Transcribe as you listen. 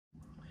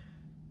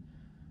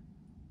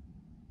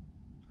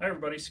Hi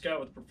everybody,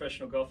 Scott with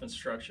Professional Golf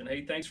Instruction.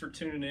 Hey, thanks for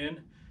tuning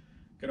in.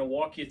 Going to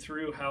walk you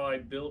through how I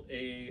built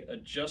a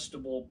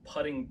adjustable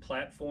putting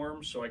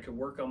platform so I could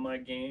work on my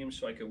game,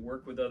 so I could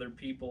work with other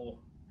people,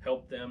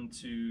 help them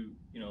to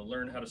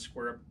learn how to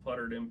square up a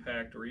putter at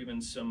impact, or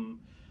even some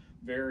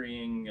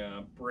varying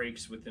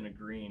breaks within a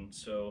green.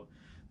 So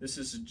this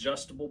is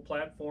adjustable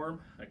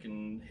platform. I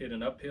can hit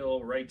an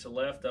uphill right to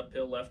left,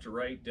 uphill left to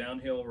right,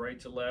 downhill right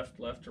to left,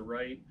 left to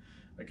right.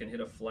 I can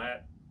hit a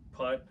flat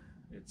putt.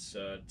 It's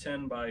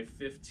 10 by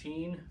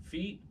 15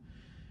 feet,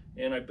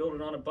 and I built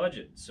it on a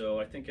budget. So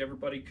I think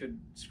everybody could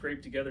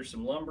scrape together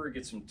some lumber,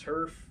 get some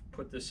turf,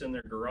 put this in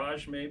their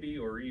garage maybe,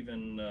 or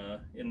even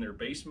in their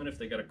basement if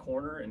they got a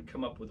corner, and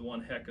come up with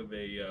one heck of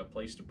a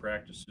place to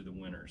practice through the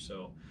winter.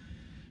 So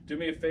do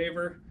me a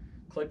favor,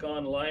 click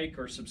on like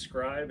or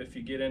subscribe if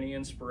you get any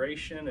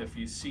inspiration, if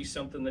you see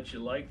something that you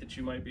like that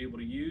you might be able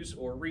to use,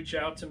 or reach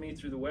out to me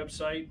through the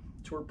website,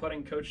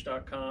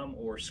 tourputtingcoach.com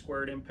or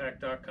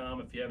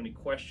squareatimpact.com if you have any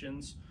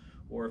questions,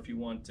 or if you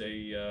want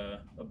a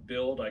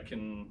build. I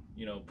can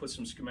put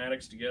some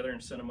schematics together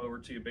and send them over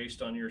to you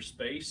based on your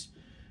space,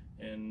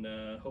 and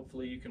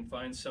hopefully you can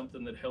find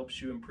something that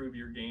helps you improve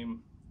your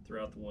game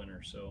throughout the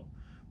winter. So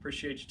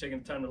appreciate you taking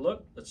the time to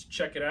look. Let's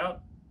check it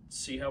out,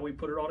 see how we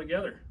put it all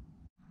together.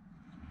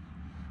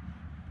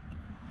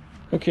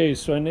 Okay,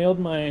 so I nailed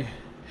my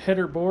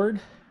header board,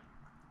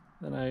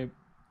 then I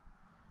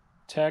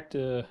tacked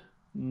a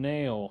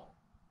nail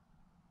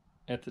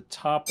at the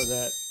top of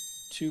that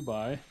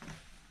 2x,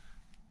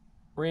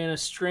 ran a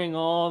string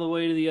all the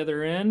way to the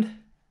other end,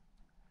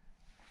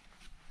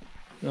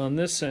 and on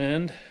this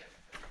end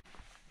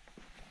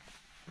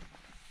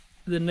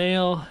the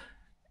nail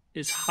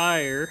is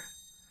higher,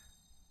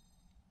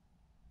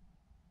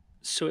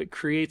 so it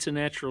creates a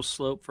natural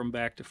slope from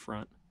back to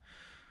front.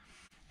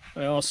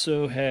 I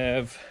also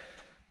have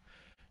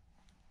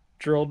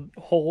drilled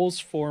holes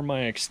for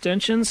my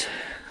extensions.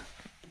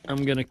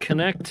 I'm going to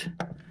connect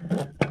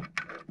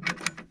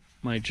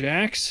my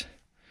jacks.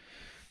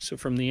 So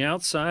from the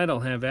outside,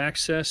 I'll have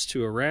access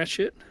to a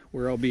ratchet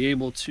where I'll be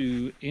able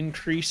to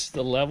increase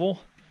the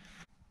level.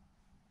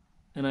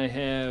 And I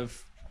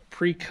have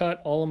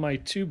pre-cut all of my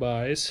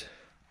 2x,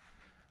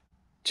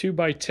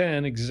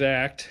 2x10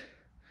 exact,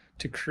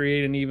 to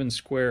create an even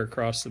square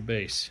across the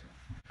base.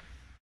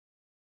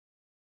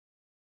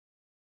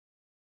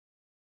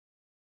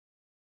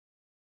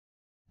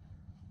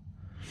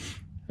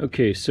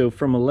 Okay, so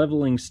from a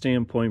leveling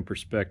standpoint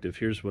perspective,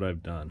 here's what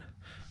I've done.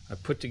 I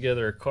put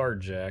together a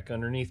card jack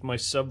underneath my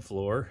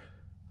subfloor,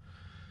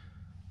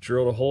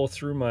 drilled a hole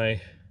through my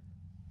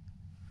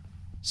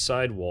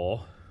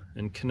sidewall,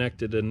 and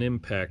connected an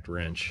impact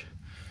wrench.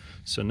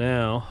 So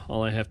now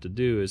all I have to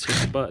do is hit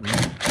the button,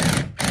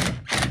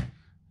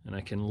 and I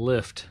can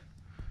lift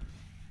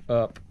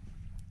up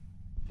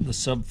the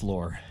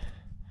subfloor.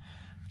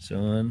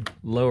 So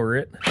lower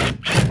it,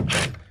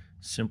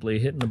 simply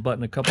hitting the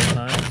button a couple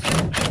times,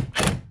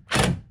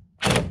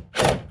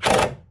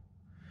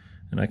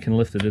 and I can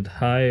lift it as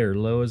high or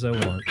low as I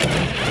want.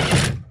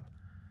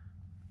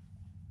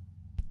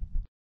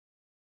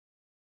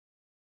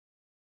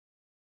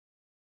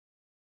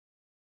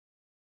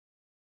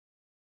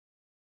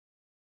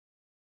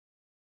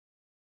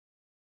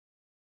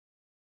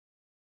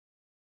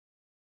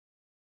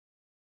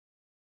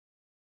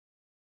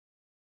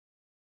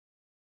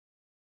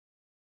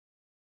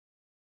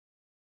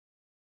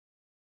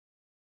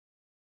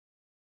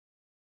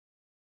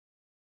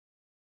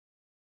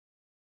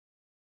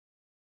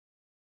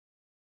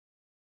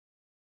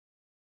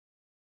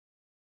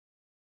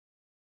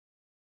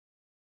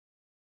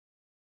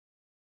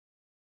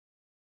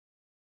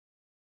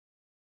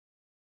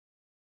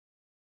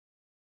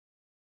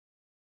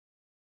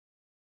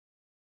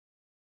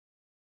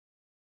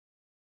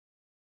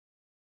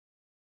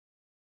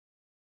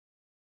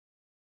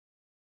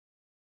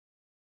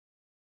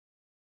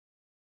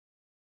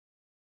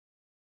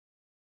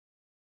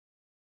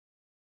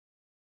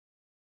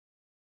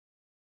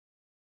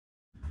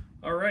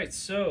 All right,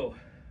 so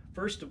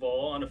first of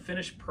all, on a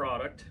finished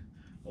product,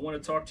 I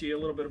want to talk to you a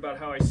little bit about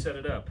how I set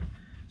it up.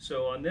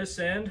 So on this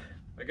end,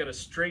 I got a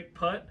straight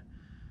putt,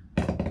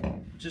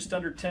 just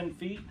under 10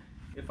 feet.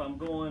 If I'm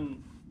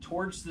going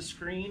towards the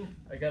screen,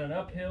 I got an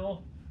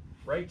uphill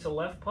right to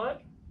left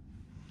putt.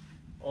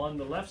 On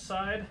the left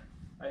side,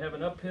 I have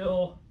an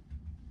uphill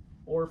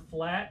or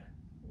flat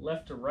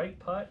left to right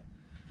putt,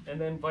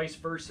 and then vice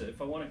versa. If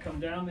I want to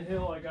come down the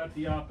hill, I got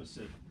the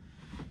opposite.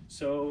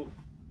 So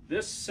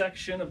this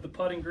section of the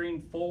putting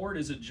green forward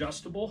is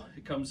adjustable.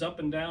 It comes up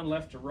and down,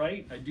 left to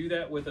right. I do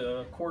that with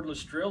a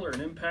cordless drill or an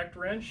impact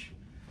wrench.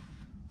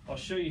 I'll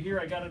show you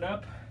here. I got it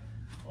up.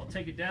 I'll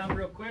take it down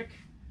real quick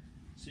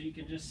so you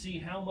can just see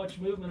how much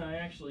movement I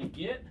actually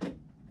get.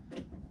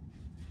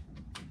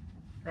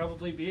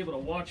 Probably be able to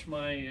watch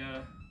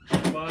my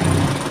body.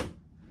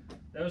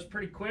 That was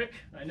pretty quick,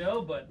 I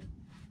know, but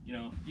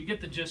you get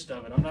the gist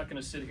of it. I'm not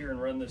going to sit here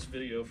and run this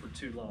video for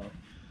too long.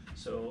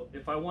 So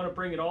if I want to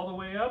bring it all the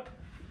way up,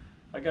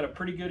 I got a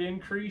pretty good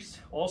increase.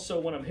 Also,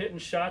 when I'm hitting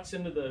shots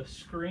into the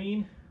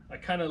screen, I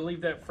kind of leave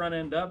that front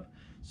end up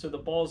so the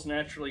balls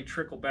naturally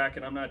trickle back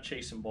and I'm not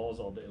chasing balls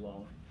all day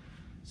long.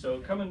 So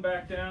coming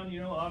back down, you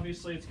know,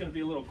 obviously it's going to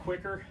be a little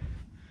quicker.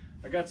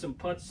 I got some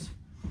putts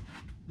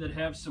that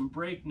have some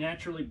brake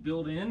naturally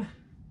built in.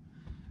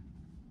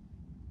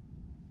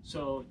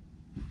 So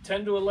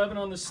 10 to 11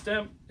 on the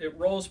stem, it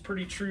rolls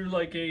pretty true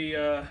like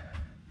a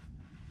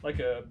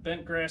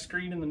bent grass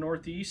green in the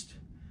Northeast,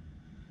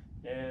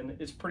 and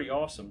it's pretty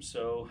awesome.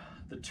 So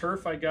the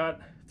turf I got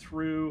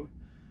through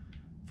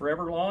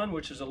Forever Lawn,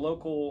 which is a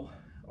local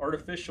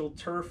artificial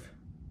turf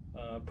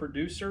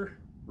producer,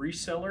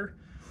 reseller.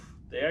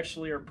 They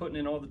actually are putting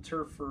in all the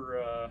turf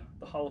for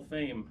the Hall of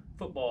Fame,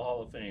 Football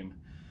Hall of Fame.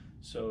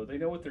 So they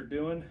know what they're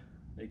doing.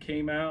 They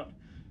came out,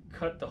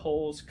 cut the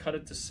holes, cut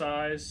it to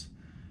size,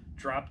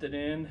 dropped it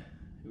in.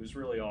 It was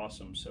really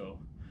awesome. So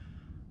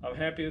I'm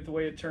happy with the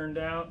way it turned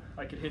out.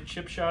 I could hit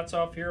chip shots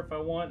off here if I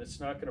want. It's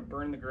not going to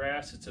burn the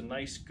grass. It's a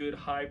nice, good,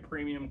 high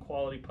premium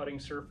quality putting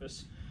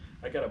surface.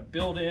 I got a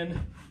built-in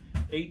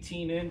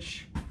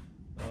 18-inch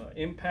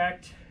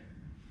impact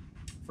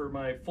for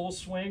my full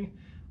swing.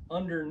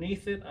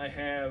 Underneath it, I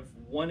have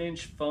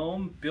 1-inch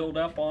foam built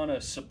up on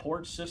a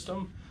support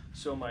system.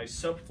 So my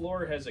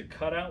subfloor has a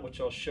cutout,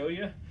 which I'll show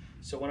you.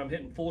 So when I'm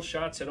hitting full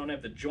shots, I don't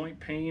have the joint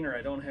pain or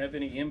I don't have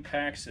any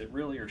impacts that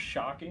really are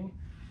shocking.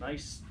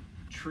 Nice,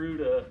 true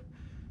to,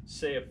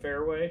 say, a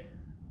fairway.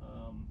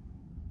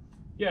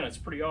 Yeah, and it's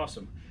pretty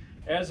awesome.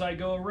 As I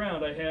go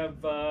around, I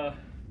have a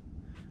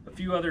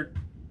few other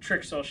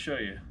tricks I'll show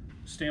you.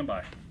 Stand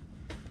by.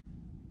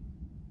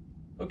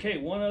 Okay,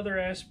 one other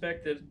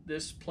aspect that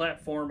this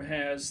platform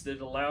has that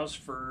allows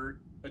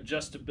for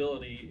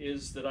adjustability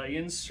is that I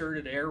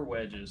inserted air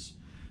wedges.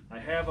 I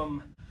have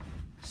them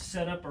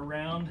set up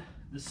around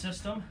the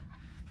system.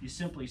 You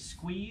simply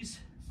squeeze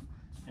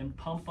and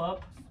pump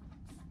up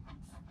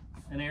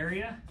an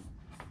area,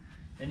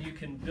 and you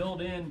can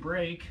build in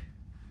brake.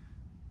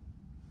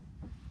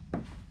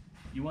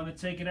 You want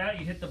to take it out,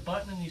 you hit the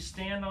button and you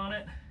stand on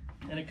it,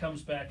 and it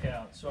comes back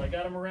out. So I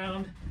got them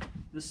around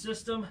the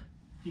system.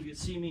 You can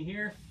see me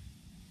here.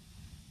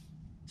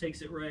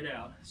 Takes it right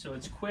out. So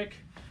it's quick,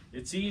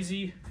 it's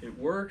easy, it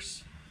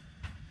works,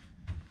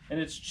 and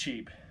it's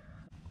cheap.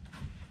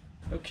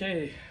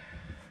 Okay.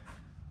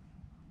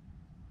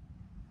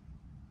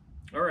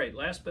 All right,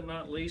 last but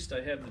not least,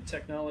 I have the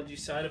technology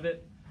side of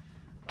it.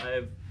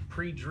 I've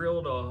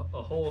pre-drilled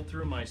a hole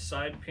through my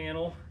side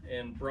panel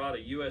and brought a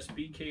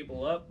USB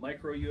cable up,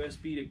 micro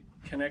USB, to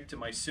connect to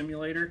my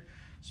simulator,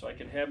 so I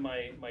can have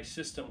my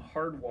system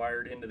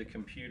hardwired into the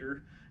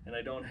computer, and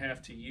I don't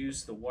have to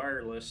use the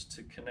wireless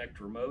to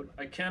connect remote.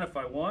 I can if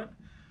I want,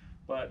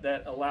 but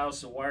that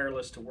allows the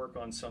wireless to work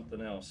on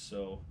something else,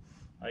 so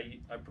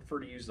I prefer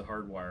to use the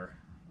hardwire.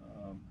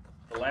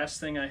 The last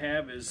thing I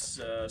have is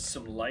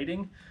some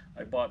lighting.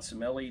 I bought some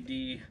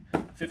LED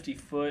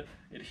 50-foot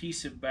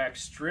adhesive back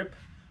strip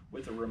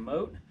with a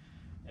remote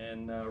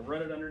and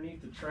run it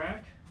underneath the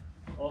track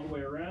all the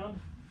way around.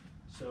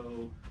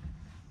 So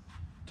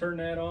turn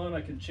that on,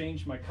 I can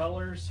change my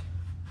colors.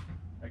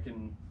 I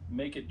can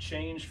make it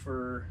change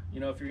for, you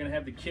know, if you're gonna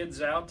have the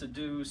kids out to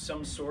do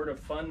some sort of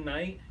fun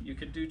night, you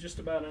could do just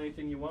about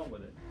anything you want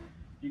with it.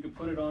 You can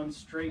put it on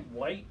straight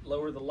white,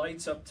 lower the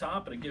lights up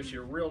top, and it gives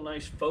you a real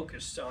nice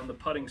focus on the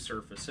putting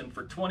surface. And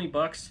for 20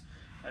 bucks,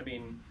 I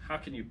mean, how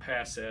can you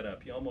pass that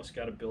up? You almost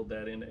got to build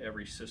that into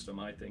every system,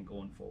 I think,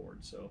 going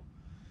forward. So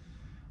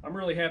I'm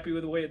really happy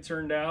with the way it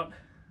turned out.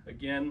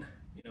 Again,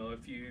 you know,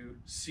 if you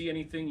see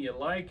anything you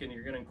like and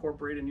you're going to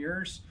incorporate in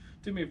yours,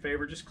 do me a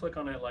favor, just click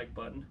on that like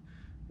button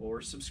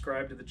or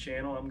subscribe to the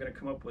channel. I'm going to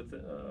come up with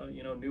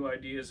you know, new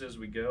ideas as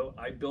we go.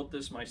 I built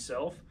this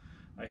myself.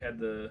 I had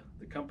the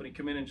company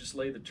come in and just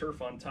lay the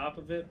turf on top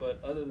of it,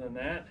 but other than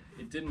that,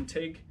 it didn't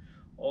take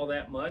all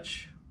that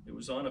much. It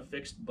was on a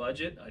fixed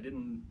budget. I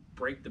didn't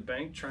break the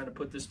bank trying to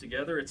put this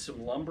together. It's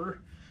some lumber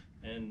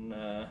and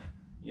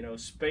you know,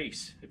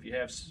 space. If you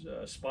have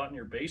a spot in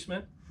your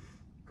basement,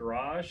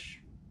 garage,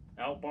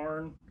 out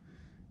barn,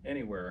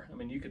 anywhere, I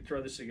mean, you could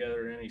throw this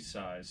together at any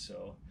size.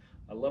 So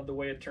I love the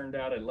way it turned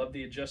out. I love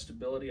the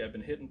adjustability. I've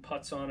been hitting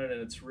putts on it,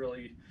 and it's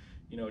really,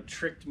 you know,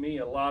 tricked me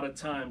a lot of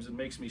times and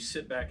makes me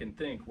sit back and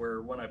think,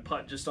 where when I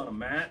putt just on a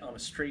mat, on a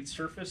straight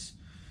surface,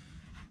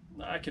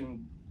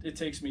 it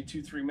takes me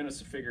 2-3 minutes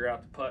to figure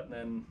out the putt, and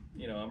then,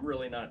 you know, I'm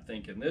really not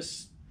thinking.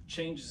 This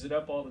changes it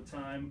up all the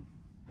time,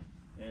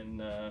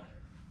 and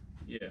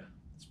yeah,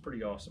 it's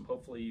pretty awesome.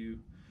 Hopefully you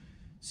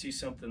see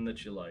something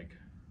that you like.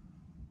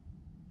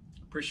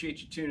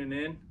 Appreciate you tuning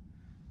in.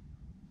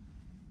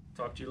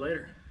 Talk to you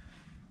later.